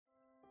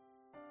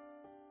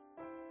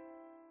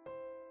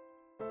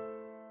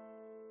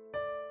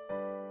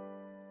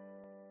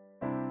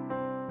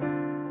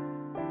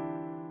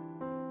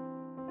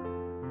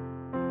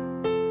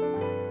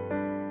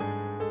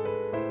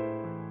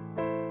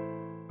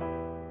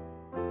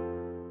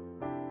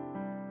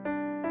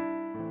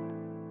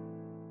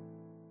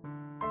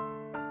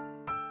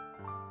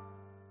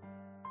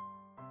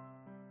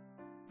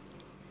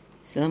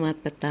Selamat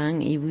petang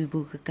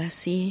ibu-ibu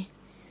kekasih.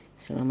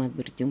 Selamat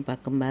berjumpa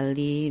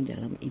kembali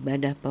dalam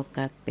ibadah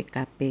pokat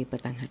PKP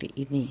petang hari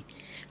ini.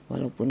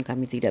 Walaupun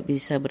kami tidak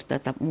bisa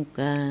bertatap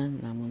muka,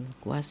 namun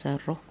kuasa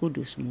Roh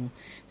Kudus-Mu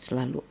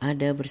selalu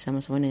ada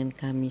bersama-sama dengan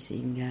kami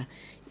sehingga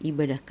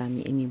ibadah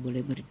kami ini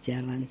boleh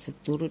berjalan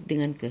seturut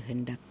dengan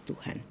kehendak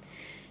Tuhan.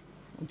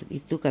 Untuk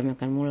itu kami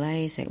akan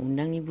mulai. Saya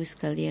undang ibu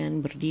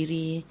sekalian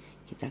berdiri.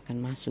 Kita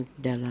akan masuk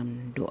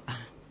dalam doa.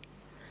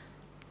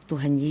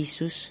 Tuhan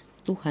Yesus,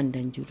 Tuhan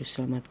dan Juru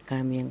Selamat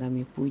kami yang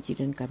kami puji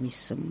dan kami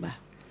sembah.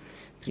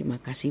 Terima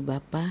kasih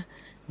Bapa,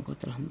 Engkau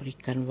telah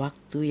memberikan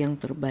waktu yang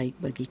terbaik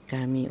bagi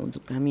kami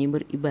untuk kami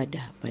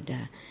beribadah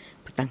pada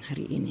petang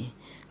hari ini.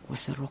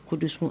 Kuasa Roh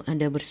Kudus-Mu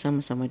ada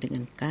bersama-sama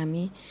dengan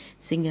kami,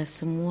 sehingga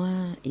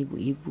semua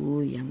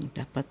ibu-ibu yang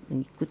dapat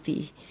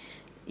mengikuti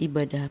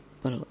ibadah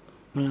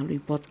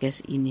melalui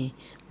podcast ini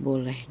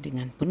boleh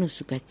dengan penuh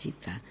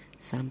sukacita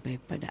sampai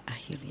pada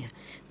akhirnya.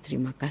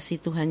 Terima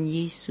kasih Tuhan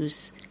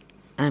Yesus.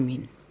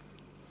 Amin.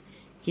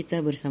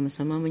 Kita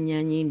bersama-sama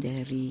menyanyi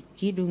dari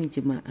Kidung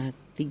Jemaat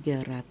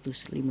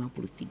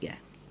 353.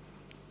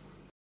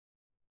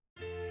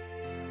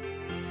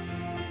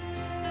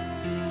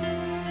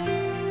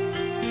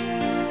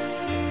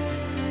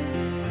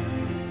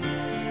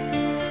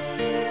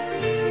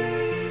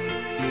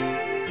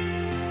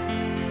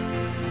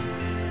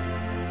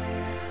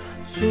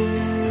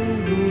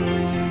 Sungguh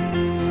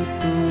lembut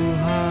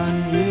Tuhan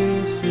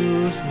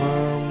Yesus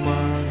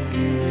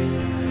memanggil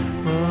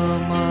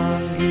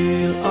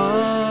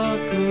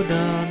aku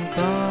dan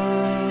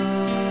kau.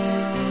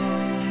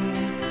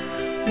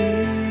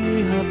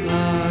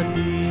 Lihatlah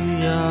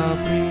Dia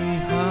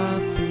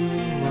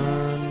prihatin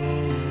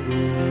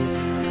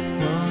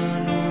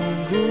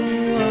menunggu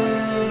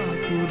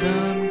aku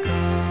dan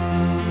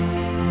kau.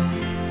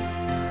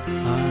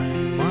 Hai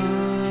mari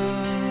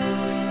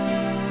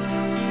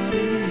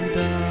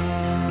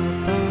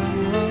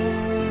datanglah,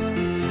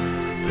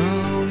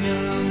 kau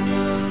yang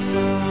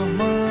lelah,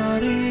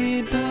 mari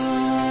datanglah.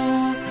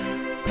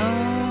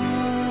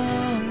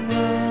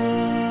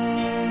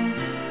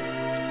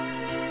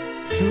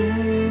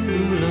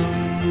 Sungguh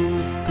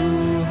lembut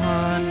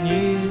Tuhan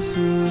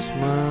Yesus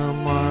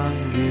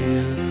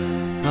memanggil,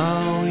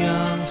 kau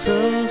yang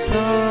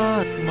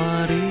sesat,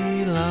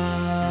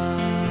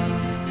 marilah.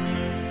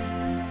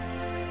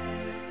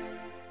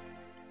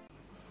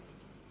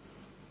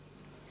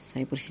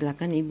 Saya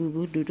persilakan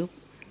ibu-ibu duduk.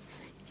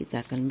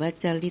 Kita akan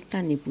baca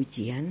litani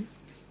pujian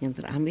yang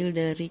terambil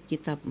dari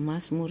kitab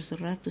Mazmur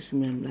 119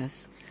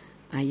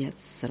 ayat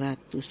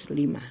 105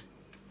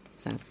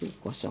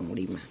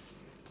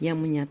 yang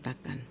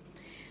menyatakan,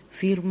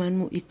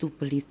 Firman-Mu itu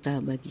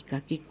pelita bagi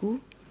kakiku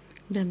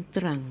dan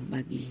terang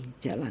bagi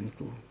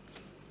jalanku.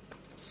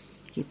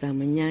 Kita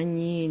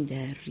menyanyi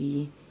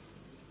dari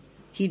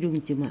Kidung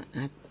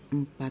Jemaat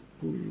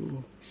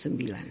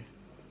 49.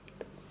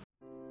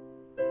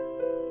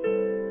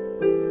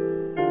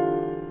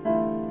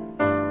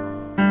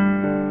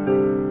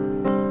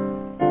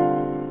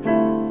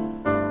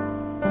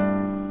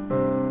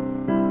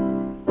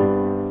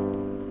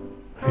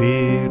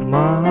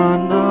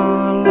 Firman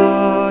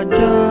Allah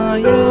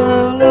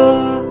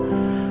jayalah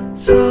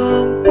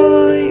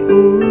sampai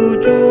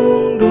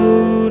ujung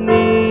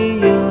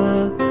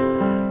dunia,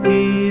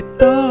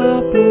 kita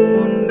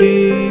pun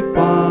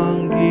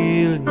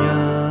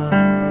dipanggilnya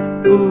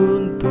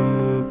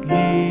untuk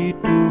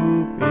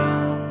hidup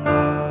yang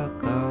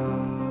bakal.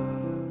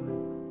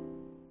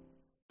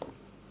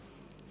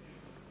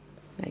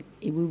 Baik,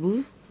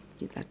 ibu-ibu,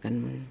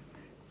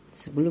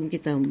 sebelum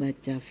kita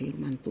membaca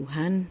firman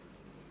Tuhan,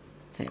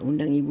 saya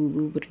undang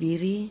ibu-ibu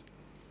berdiri.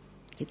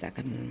 Kita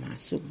akan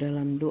masuk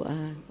dalam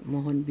doa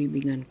mohon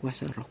bimbingan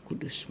kuasa Roh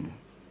Kudus-Mu.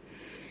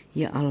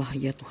 Ya Allah,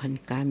 ya Tuhan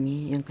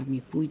kami yang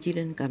kami puji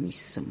dan kami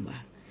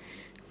sembah.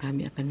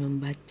 Kami akan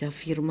membaca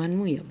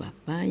firman-Mu ya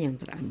Bapa yang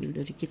terambil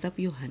dari kitab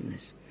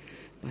Yohanes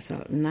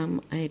pasal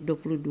 6 ayat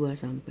 22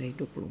 sampai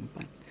 24.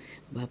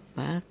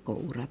 Bapa, Kau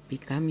urapi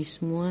kami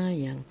semua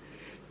yang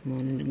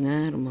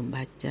mendengar,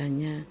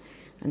 membacanya,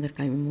 agar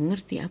kami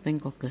mengerti apa yang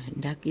Kau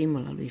kehendaki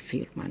melalui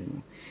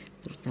firman-Mu.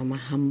 Terutama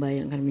hamba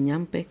yang akan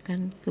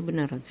menyampaikan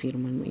kebenaran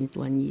firman-Mu ini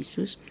Tuhan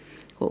Yesus.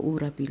 Kau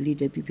urapi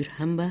lidah bibir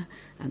hamba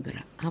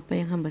agar apa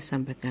yang hamba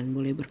sampaikan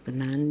boleh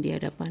berkenan di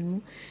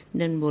hadapan-Mu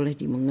dan boleh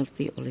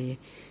dimengerti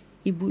oleh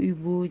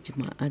ibu-ibu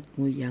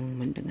jemaat-Mu yang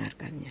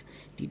mendengarkannya.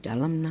 Di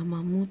dalam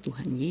nama-Mu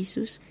Tuhan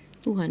Yesus,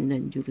 Tuhan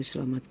dan Juru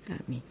Selamat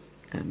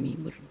kami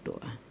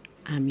berdoa.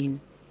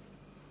 Amin.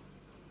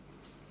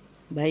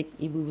 Baik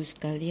ibu-ibu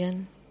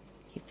sekalian,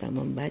 kita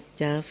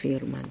membaca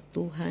firman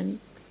Tuhan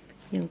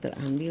yang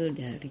terambil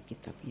dari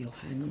kitab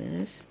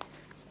Yohanes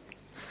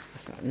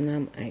pasal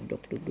 6 ayat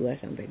 22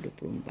 sampai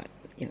 24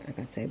 yang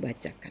akan saya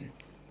bacakan.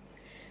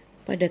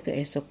 Pada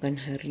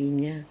keesokan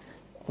harinya,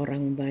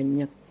 orang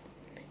banyak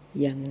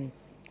yang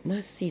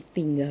masih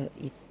tinggal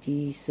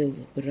di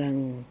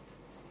seberang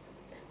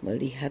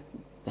melihat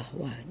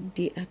bahwa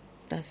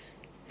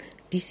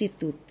di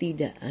situ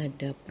tidak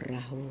ada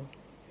perahu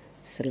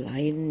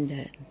selain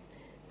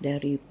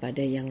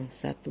daripada yang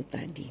satu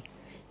tadi,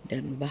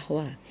 dan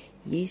bahwa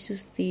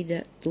Yesus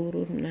tidak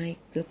turun naik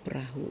ke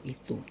perahu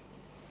itu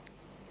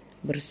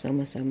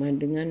bersama-sama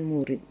dengan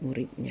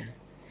murid-muridnya,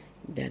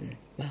 dan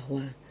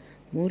bahwa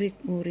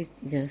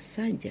murid-muridnya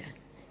saja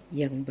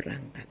yang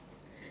berangkat.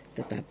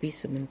 Tetapi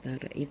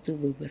sementara itu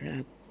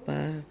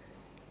beberapa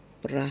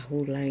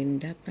perahu lain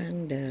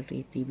datang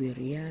dari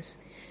Tiberias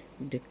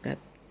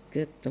dekat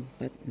ke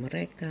tempat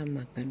mereka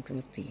makan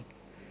roti,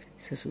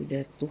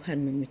 sesudah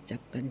Tuhan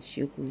mengucapkan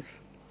syukur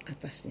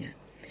atasnya.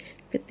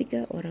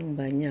 Ketika orang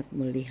banyak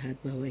melihat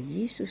bahwa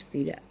Yesus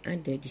tidak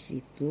ada di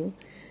situ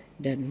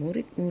dan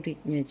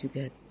murid-muridnya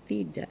juga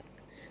tidak,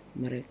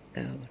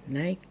 mereka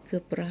naik ke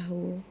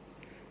perahu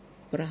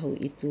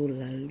itu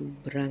lalu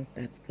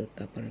berangkat ke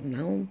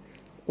Kapernaum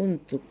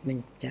untuk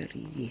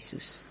mencari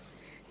Yesus.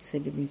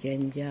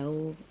 Sedemikian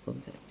jauh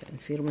pembacaan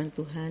firman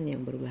Tuhan.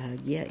 Yang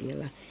berbahagia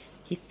ialah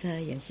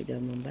kita yang sudah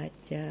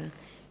membaca,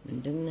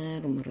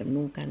 mendengar,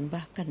 merenungkan,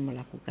 bahkan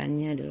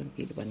melakukannya dalam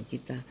kehidupan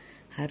kita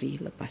hari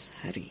lepas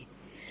hari.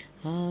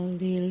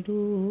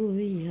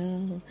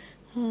 Haleluya,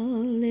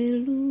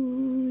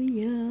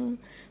 haleluya,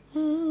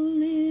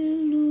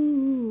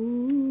 haleluya.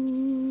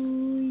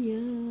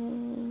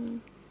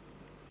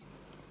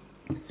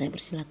 Saya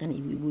persilakan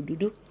ibu-ibu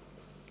duduk.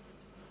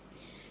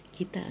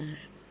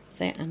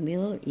 Saya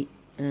ambil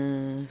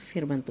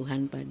firman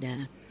Tuhan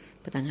pada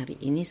petang hari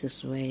ini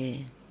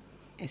sesuai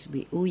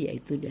SBU,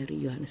 yaitu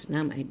dari Yohanes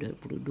 6 ayat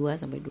 22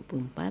 sampai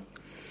 24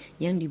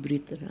 yang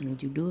diberi terang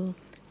judul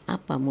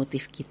Apa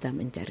Motif Kita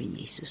Mencari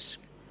Yesus.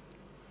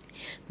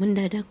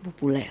 Mendadak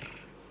populer,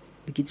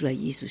 begitulah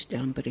Yesus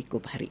dalam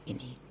perikop hari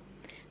ini.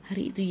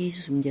 Hari itu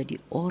Yesus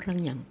menjadi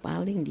orang yang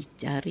paling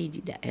dicari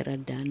di daerah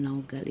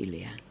Danau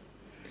Galilea.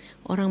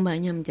 Orang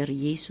banyak mencari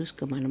Yesus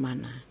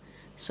kemana-mana,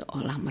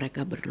 seolah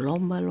mereka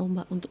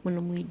berlomba-lomba untuk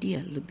menemui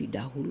dia lebih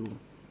dahulu.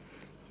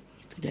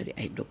 Itu dari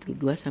ayat 22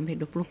 sampai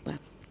 24.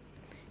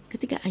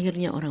 Ketika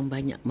akhirnya orang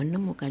banyak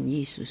menemukan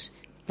Yesus,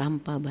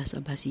 tanpa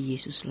basa-basi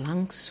Yesus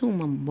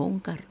langsung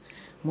membongkar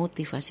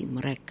motivasi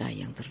mereka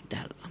yang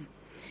terdalam.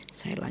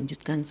 Saya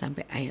lanjutkan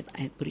sampai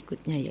ayat-ayat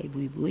berikutnya ya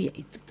ibu-ibu,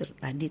 yaitu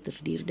tadi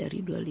terdiri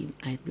dari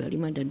ayat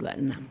 25 dan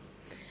 26.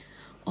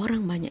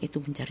 Orang banyak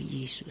itu mencari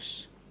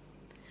Yesus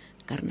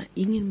karena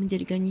ingin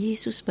menjadikan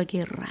Yesus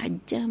sebagai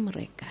raja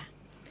mereka.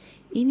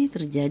 Ini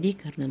terjadi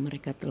karena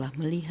mereka telah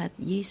melihat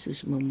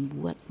Yesus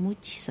membuat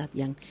mujizat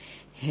yang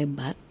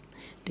hebat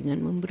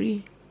dengan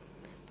memberi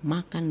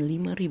makan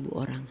 5.000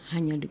 orang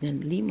hanya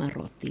dengan 5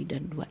 roti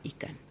dan 2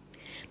 ikan.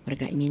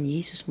 Mereka ingin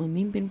Yesus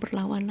memimpin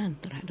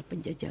perlawanan terhadap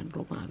penjajahan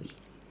Romawi.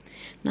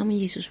 Namun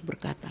Yesus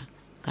berkata,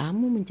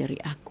 "Kamu mencari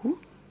aku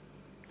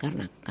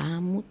karena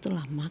kamu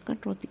telah makan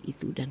roti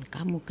itu dan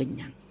kamu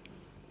kenyang."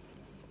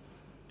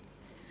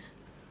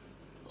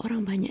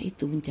 Orang banyak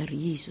itu mencari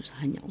Yesus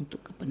hanya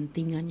untuk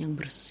kepentingan yang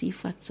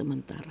bersifat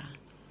sementara.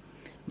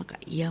 Maka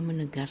ia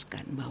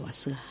menegaskan bahwa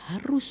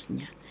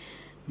seharusnya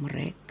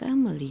mereka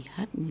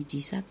melihat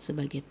mujizat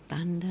sebagai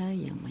tanda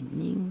yang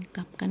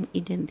menyingkapkan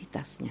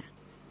identitasnya.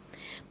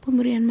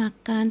 Pemberian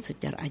makan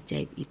secara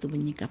ajaib itu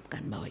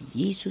menyingkapkan bahwa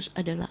Yesus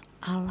adalah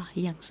Allah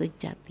yang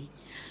sejati,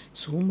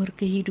 sumber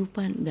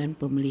kehidupan dan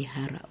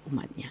pemelihara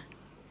umatnya.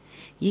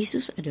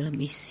 Yesus adalah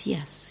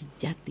Mesias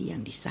sejati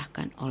yang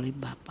disahkan oleh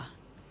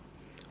Bapa.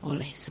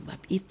 Oleh sebab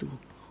itu,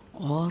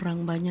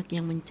 orang banyak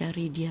yang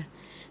mencari Dia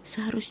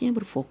seharusnya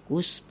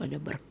berfokus pada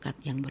berkat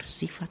yang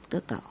bersifat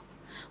kekal,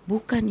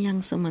 bukan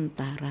yang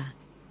sementara.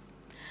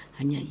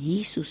 Hanya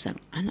Yesus sang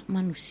anak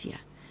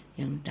manusia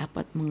yang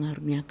dapat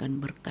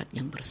mengaruniakan berkat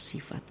yang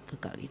bersifat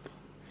kekal itu.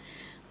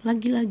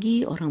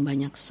 Lagi-lagi orang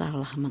banyak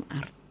salah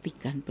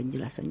mengartikan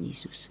penjelasan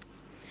Yesus.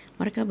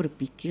 Mereka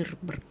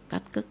berpikir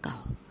berkat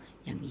kekal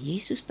yang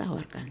Yesus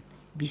tawarkan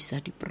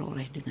bisa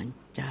diperoleh dengan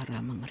cara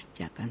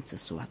mengerjakan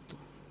sesuatu.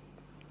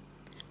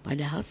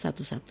 Padahal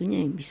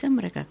satu-satunya yang bisa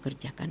mereka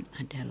kerjakan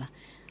adalah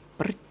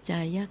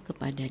percaya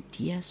kepada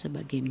Dia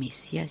sebagai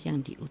Mesias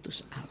yang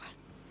diutus Allah.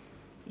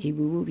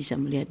 Ibu bisa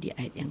melihat di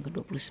ayat yang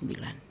ke-29.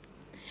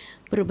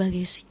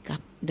 Berbagai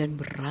sikap dan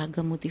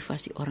beragam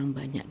motivasi orang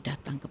banyak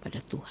datang kepada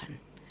Tuhan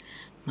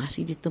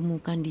masih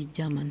ditemukan di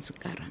zaman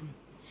sekarang.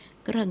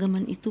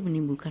 Keragaman itu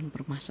menimbulkan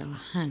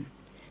permasalahan.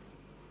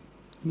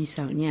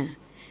 Misalnya,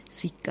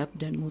 sikap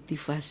dan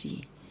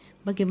motivasi.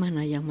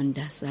 Bagaimana yang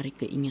mendasari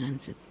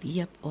keinginan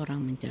setiap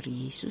orang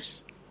mencari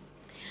Yesus?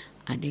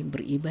 Ada yang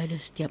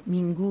beribadah setiap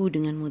minggu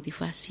dengan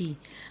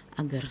motivasi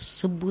agar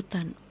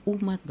sebutan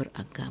umat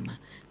beragama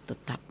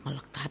tetap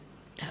melekat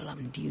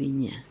dalam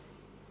dirinya.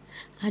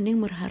 Ada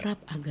yang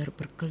berharap agar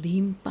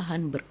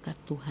berkelimpahan berkat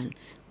Tuhan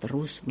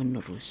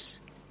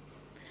terus-menerus.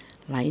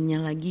 Lainnya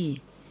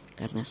lagi,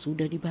 karena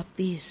sudah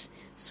dibaptis,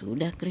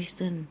 sudah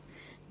Kristen,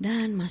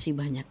 dan masih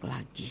banyak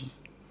lagi.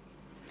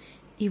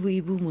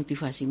 Ibu-ibu,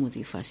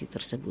 motivasi-motivasi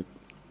tersebut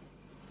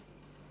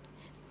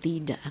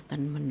tidak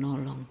akan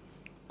menolong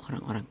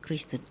orang-orang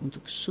Kristen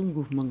untuk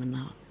sungguh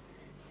mengenal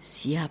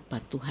siapa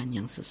Tuhan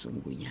yang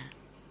sesungguhnya.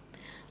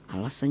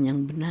 Alasan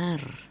yang benar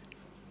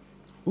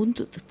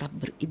untuk tetap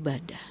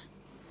beribadah,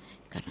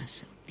 karena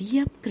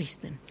setiap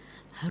Kristen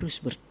harus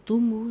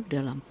bertumbuh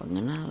dalam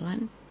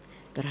pengenalan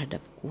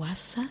terhadap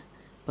kuasa,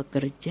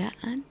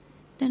 pekerjaan,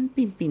 dan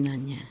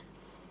pimpinannya.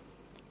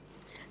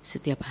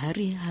 Setiap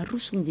hari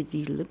harus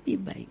menjadi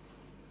lebih baik.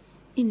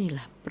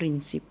 Inilah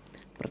prinsip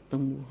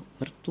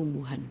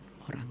pertumbuhan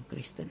orang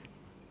Kristen.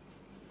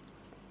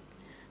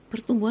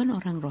 Pertumbuhan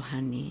orang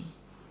rohani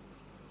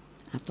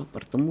atau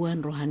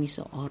pertumbuhan rohani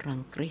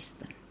seorang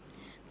Kristen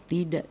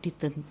tidak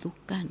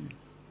ditentukan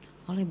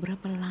oleh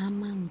berapa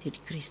lama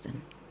menjadi Kristen,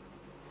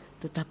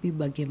 tetapi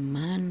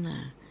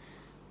bagaimana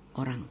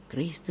orang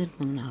Kristen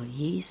mengenal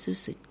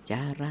Yesus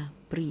secara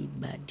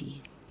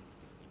pribadi.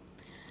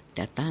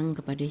 Datang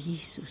kepada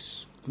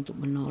Yesus untuk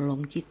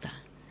menolong kita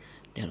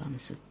dalam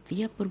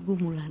setiap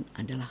pergumulan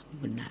adalah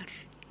benar.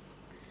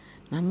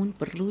 Namun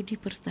perlu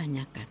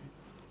dipertanyakan,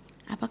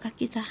 apakah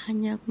kita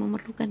hanya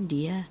memerlukan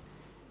Dia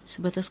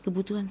sebatas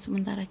kebutuhan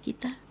sementara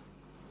kita?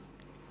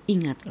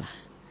 Ingatlah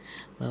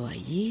bahwa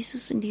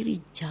Yesus sendiri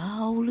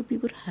jauh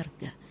lebih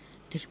berharga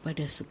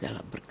daripada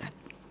segala berkat.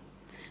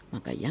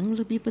 Maka yang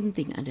lebih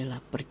penting adalah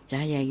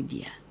percayai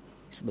Dia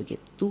sebagai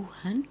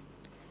Tuhan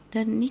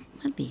dan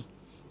nikmati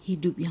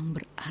hidup yang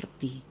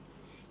berarti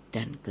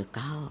dan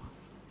kekal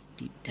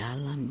di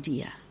dalam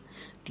Dia,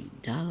 di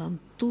dalam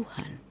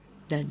Tuhan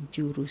dan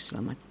Juru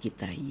Selamat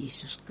kita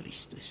Yesus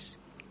Kristus.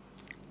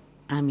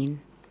 Amin.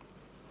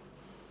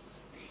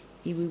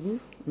 Ibu-ibu,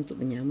 untuk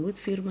menyambut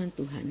firman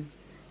Tuhan,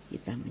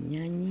 kita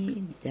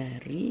menyanyi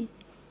dari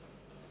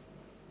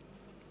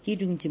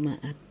Kidung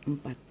Jemaat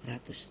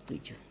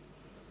 407.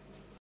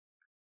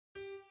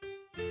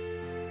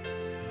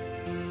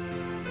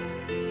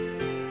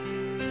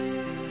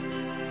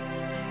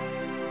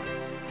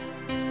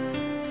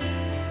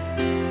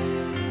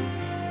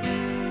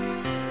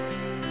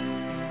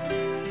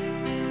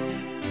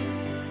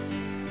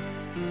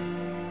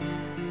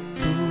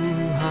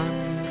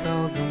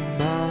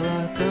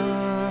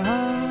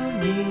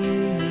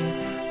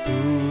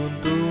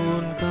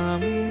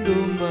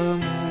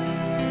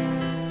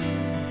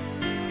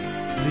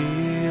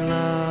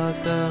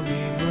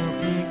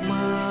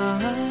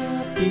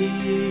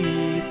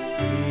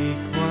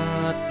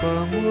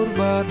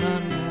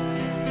 Pengorbananmu,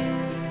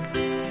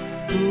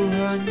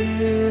 Tuhan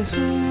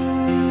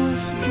Yesus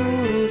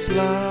Juru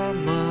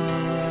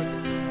Selamat,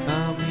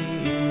 kami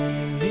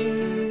ini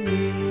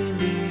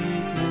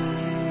milik-Mu.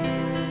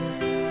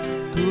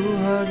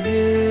 Tuhan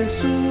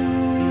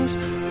Yesus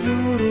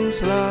Juru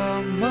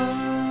Selamat,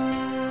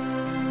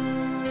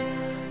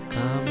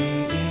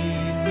 kami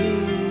ini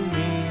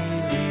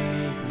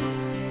milik-Mu.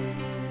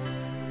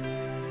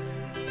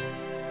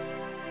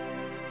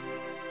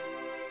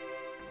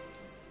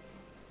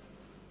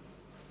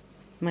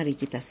 Mari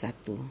kita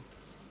satu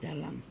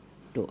dalam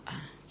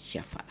doa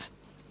syafaat.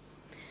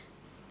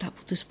 Tak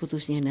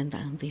putus-putusnya dan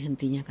tak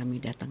henti-hentinya kami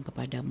datang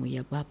kepadamu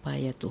ya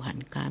Bapa, ya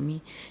Tuhan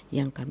kami,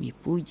 yang kami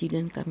puji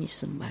dan kami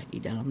sembah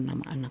di dalam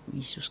nama anak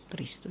Yesus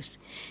Kristus.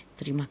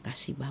 Terima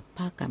kasih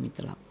Bapa, kami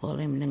telah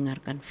boleh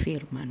mendengarkan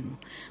firman-Mu.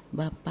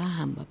 Bapa,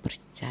 hamba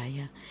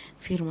percaya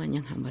firman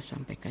yang hamba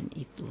sampaikan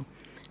itu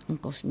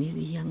Engkau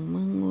sendiri yang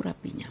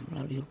mengurapinya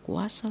melalui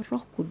kuasa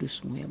Roh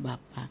Kudus-Mu ya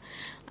Bapa,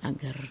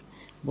 agar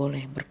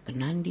boleh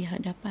berkenan di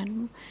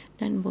hadapan-Mu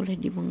dan boleh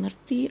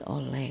dimengerti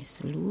oleh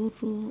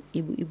seluruh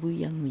ibu-ibu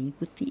yang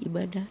mengikuti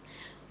ibadah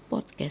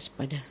podcast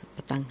pada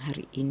petang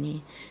hari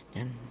ini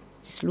dan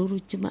seluruh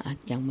jemaat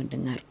yang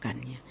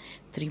mendengarkannya.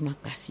 Terima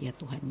kasih ya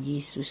Tuhan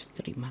Yesus,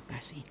 terima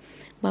kasih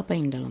Bapa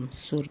yang dalam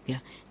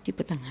surga, di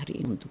petang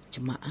hari ini untuk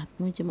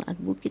jemaat-Mu, jemaat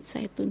Bukit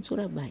Zaitun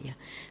Surabaya,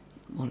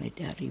 mulai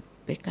dari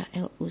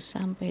PKLU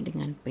sampai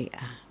dengan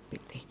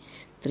PAPT.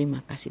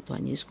 Terima kasih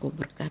Tuhan Yesus, Kau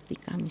berkati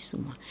kami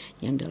semua.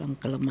 Yang dalam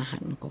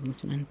kelemahan Engkau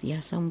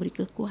senantiasa memberi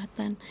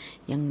kekuatan,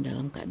 yang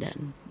dalam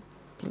keadaan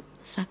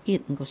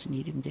sakit Engkau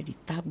sendiri menjadi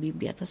tabib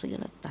di atas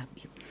segala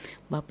tabib.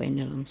 Bapa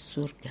yang dalam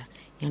surga,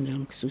 yang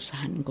dalam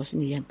kesusahan Engkau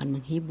sendiri yang akan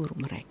menghibur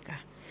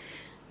mereka.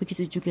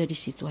 Begitu juga di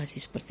situasi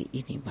seperti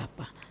ini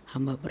Bapa,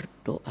 hamba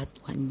berdoa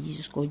Tuhan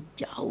Yesus, Kau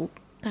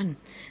jauhkan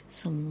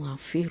semua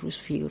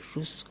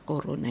virus-virus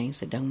corona yang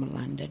sedang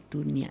melanda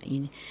dunia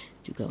ini,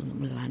 juga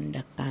untuk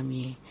melanda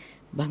kami,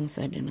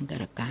 bangsa dan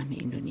negara kami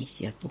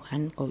Indonesia.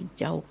 Tuhan, Kau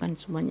jauhkan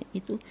semuanya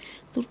itu,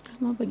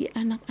 terutama bagi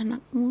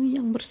anak-anak-Mu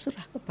yang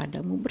berserah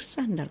kepadamu,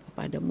 bersandar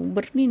kepadamu,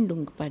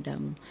 berlindung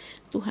kepadamu.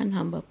 Tuhan,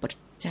 hamba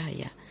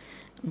percaya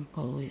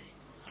Engkau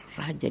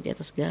Raja di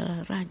atas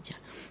segala raja,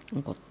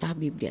 Engkau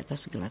tabib di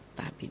atas segala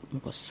tabib.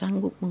 Engkau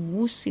sanggup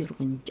mengusir,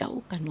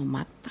 menjauhkan,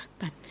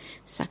 mematahkan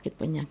sakit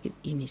penyakit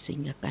ini,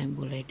 sehingga kami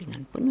boleh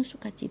dengan penuh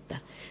sukacita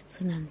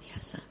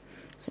senantiasa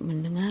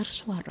mendengar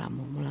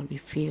suara-Mu melalui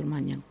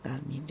firman yang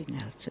kami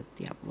dengar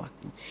setiap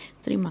waktu.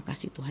 Terima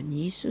kasih Tuhan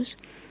Yesus.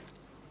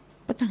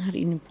 Petang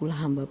hari ini pula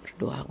hamba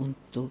berdoa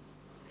untuk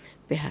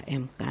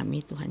PHM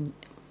kami Tuhan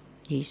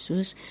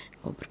Yesus.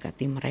 Kau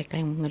berkati mereka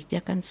yang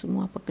mengerjakan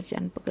semua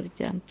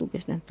pekerjaan-pekerjaan,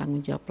 tugas dan tanggung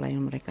jawab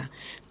pelayanan mereka,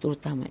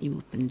 terutama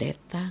Ibu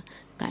Pendeta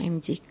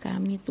KMJ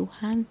kami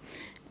Tuhan,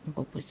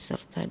 Engkau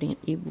beserta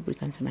dengan Ibu,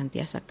 berikan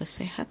senantiasa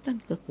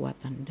kesehatan,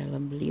 kekuatan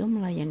dalam beliau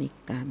melayani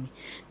kami.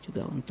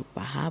 Juga untuk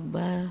Pak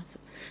Haba,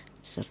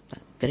 serta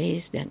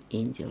Grace dan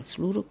Angel,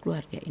 seluruh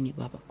keluarga ini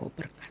Bapa Kau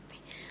berkati.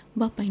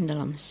 Bapa yang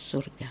dalam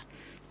surga,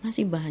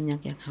 masih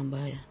banyak yang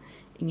hamba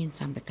ingin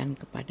sampaikan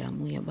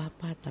kepadamu ya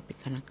Bapa, tapi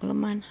karena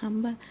kelemahan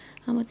hamba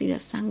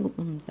tidak sanggup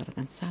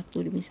memutarkan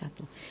satu demi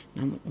satu.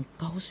 Namun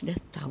Engkau sudah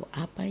tahu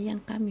apa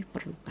yang kami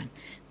perlukan,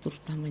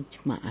 terutama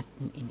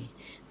jemaat-Mu ini.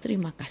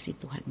 Terima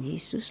kasih Tuhan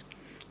Yesus,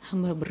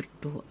 hamba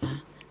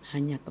berdoa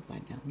hanya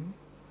kepadamu,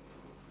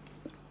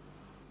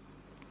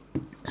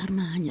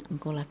 karena hanya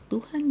Engkaulah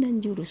Tuhan dan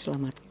Juru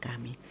Selamat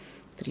kami.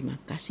 Terima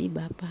kasih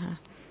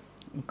Bapa,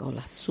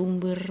 Engkaulah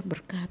sumber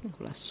berkat,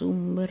 Engkaulah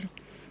sumber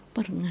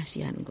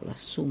pengasihan, Engkaulah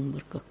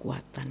sumber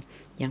kekuatan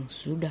yang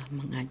sudah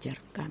mengajar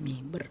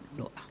kami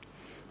berdoa.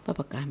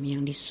 Bapa kami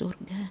yang di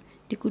surga,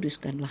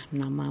 dikuduskanlah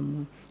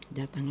namamu,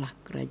 datanglah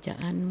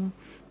kerajaan-Mu,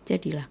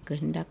 jadilah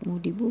kehendak-Mu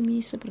di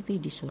bumi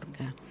seperti di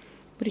surga.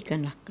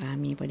 Berikanlah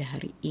kami pada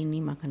hari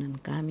ini makanan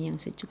kami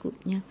yang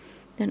secukupnya,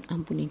 dan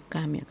ampuni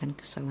kami akan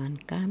kesalahan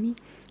kami,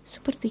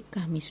 seperti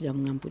kami sudah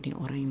mengampuni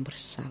orang yang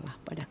bersalah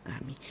pada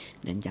kami.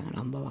 Dan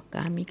janganlah membawa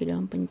kami ke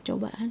dalam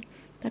pencobaan,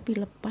 tapi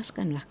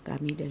lepaskanlah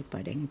kami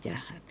daripada yang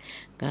jahat.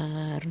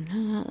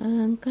 Karena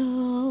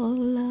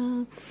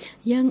Engkaulah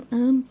yang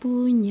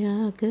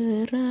empunya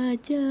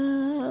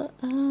kerajaan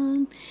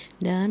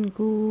dan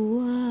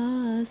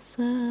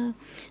kuasa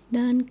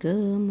dan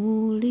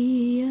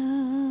kemuliaan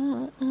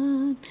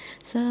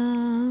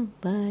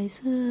sampai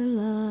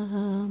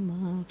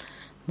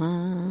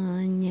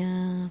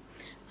selama-lamanya.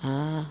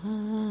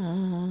 Amin.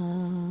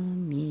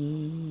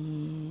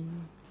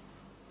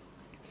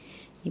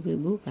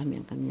 Ibu-ibu,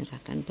 kami akan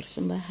menyerahkan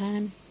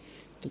persembahan.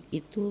 Untuk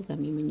itu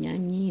kami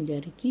menyanyi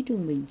dari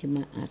Kidung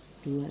Jemaat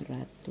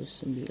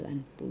 298.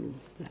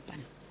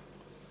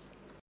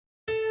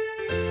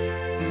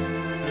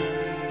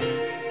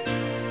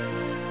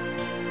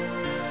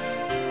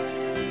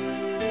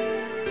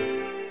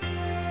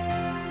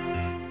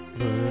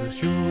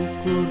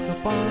 Bersyukur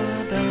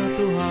kepada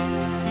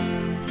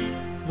Tuhan,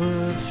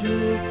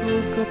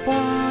 bersyukur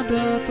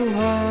kepada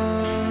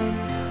Tuhan,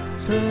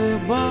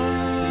 sebab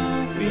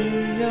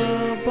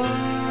Ia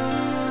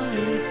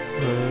baik.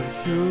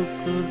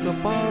 Bersyukur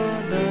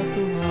kepada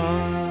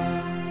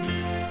Tuhan.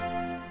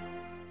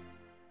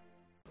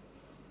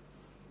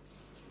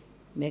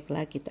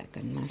 Baiklah, kita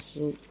akan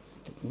masuk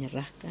untuk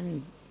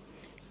menyerahkan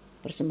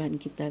persembahan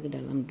kita ke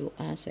dalam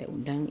doa. Saya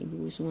undang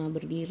ibu semua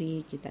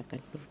berdiri, kita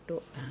akan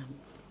berdoa.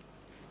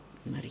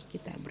 Mari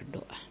kita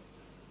berdoa.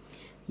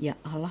 Ya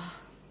Allah,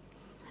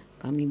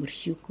 kami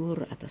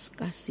bersyukur atas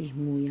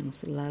kasih-Mu yang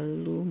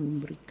selalu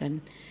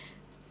memberikan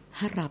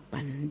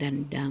harapan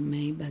dan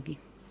damai bagi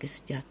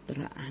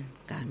kesejahteraan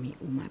kami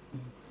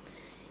umat-Mu.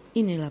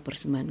 Inilah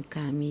persembahan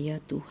kami ya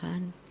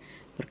Tuhan,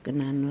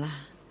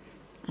 berkenanlah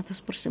atas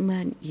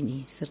persembahan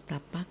ini,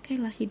 serta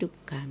pakailah hidup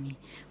kami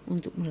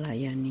untuk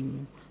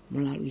melayani-Mu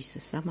melalui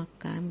sesama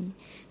kami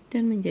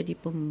dan menjadi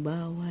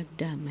pembawa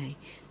damai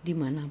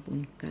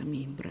dimanapun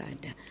kami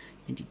berada.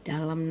 Di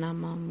dalam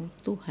nama-Mu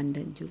Tuhan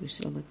dan Juru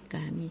Selamat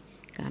kami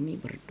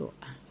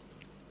berdoa.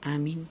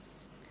 Amin.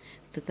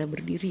 Tetap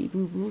berdiri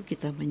ibu-ibu,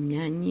 kita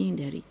menyanyi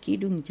dari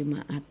Kidung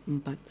Jemaat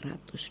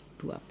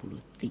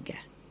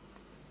 423.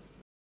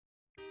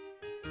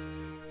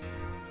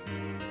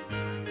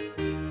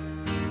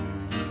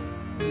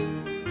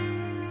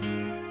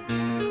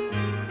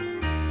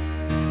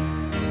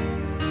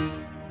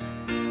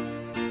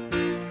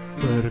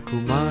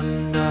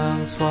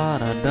 Berkumandang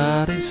suara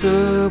dari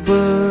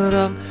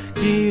seberang,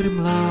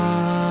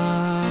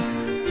 kirimlah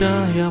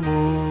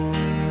cahaya-Mu.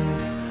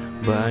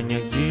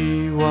 Banyak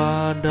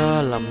jiwa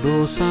dalam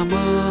dosa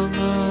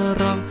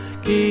mengerang,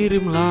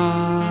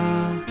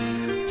 kirimlah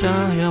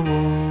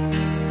cahaya-Mu.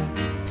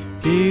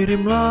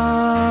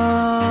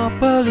 Kirimlah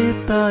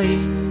pelita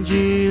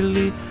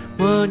Injili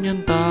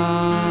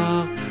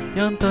menyentak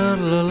yang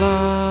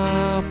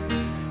terlelap.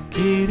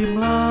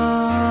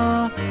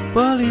 Kirimlah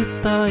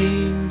pelita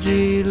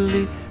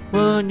Injili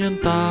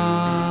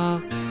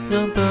menyentak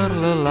yang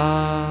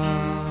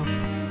terlelap.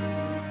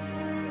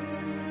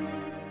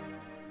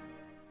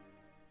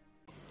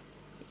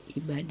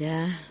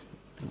 Ibadah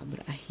telah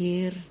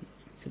berakhir.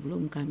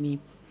 Sebelum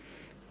kami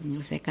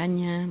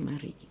menyelesaikannya,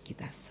 mari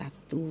kita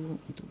satu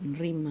untuk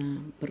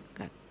menerima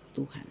berkat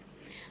Tuhan.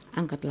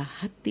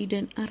 Angkatlah hati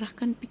dan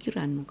arahkan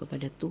pikiranmu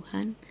kepada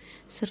Tuhan,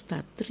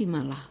 serta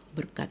terimalah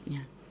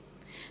berkat-Nya.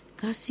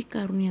 Kasih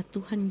karunia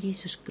Tuhan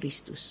Yesus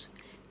Kristus,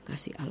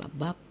 kasih Allah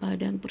Bapa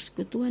dan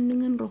persekutuan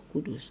dengan Roh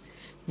Kudus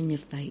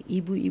menyertai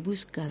ibu-ibu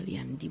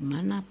sekalian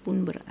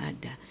dimanapun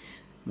berada,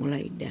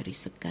 mulai dari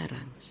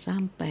sekarang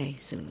sampai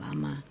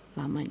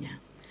selama-lamanya.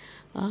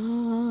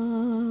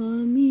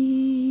 Amin.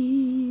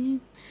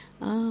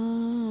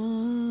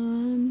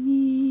 Amin.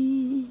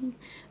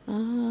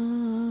 Amin.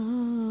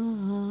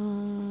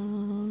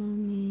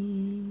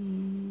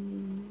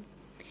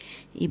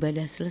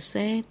 Ibadah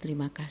selesai.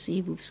 Terima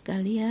kasih ibu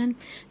sekalian.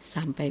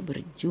 Sampai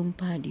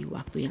berjumpa di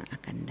waktu yang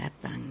akan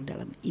datang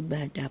dalam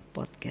ibadah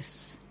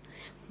podcast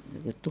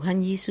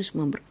Tuhan Yesus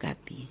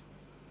memberkati.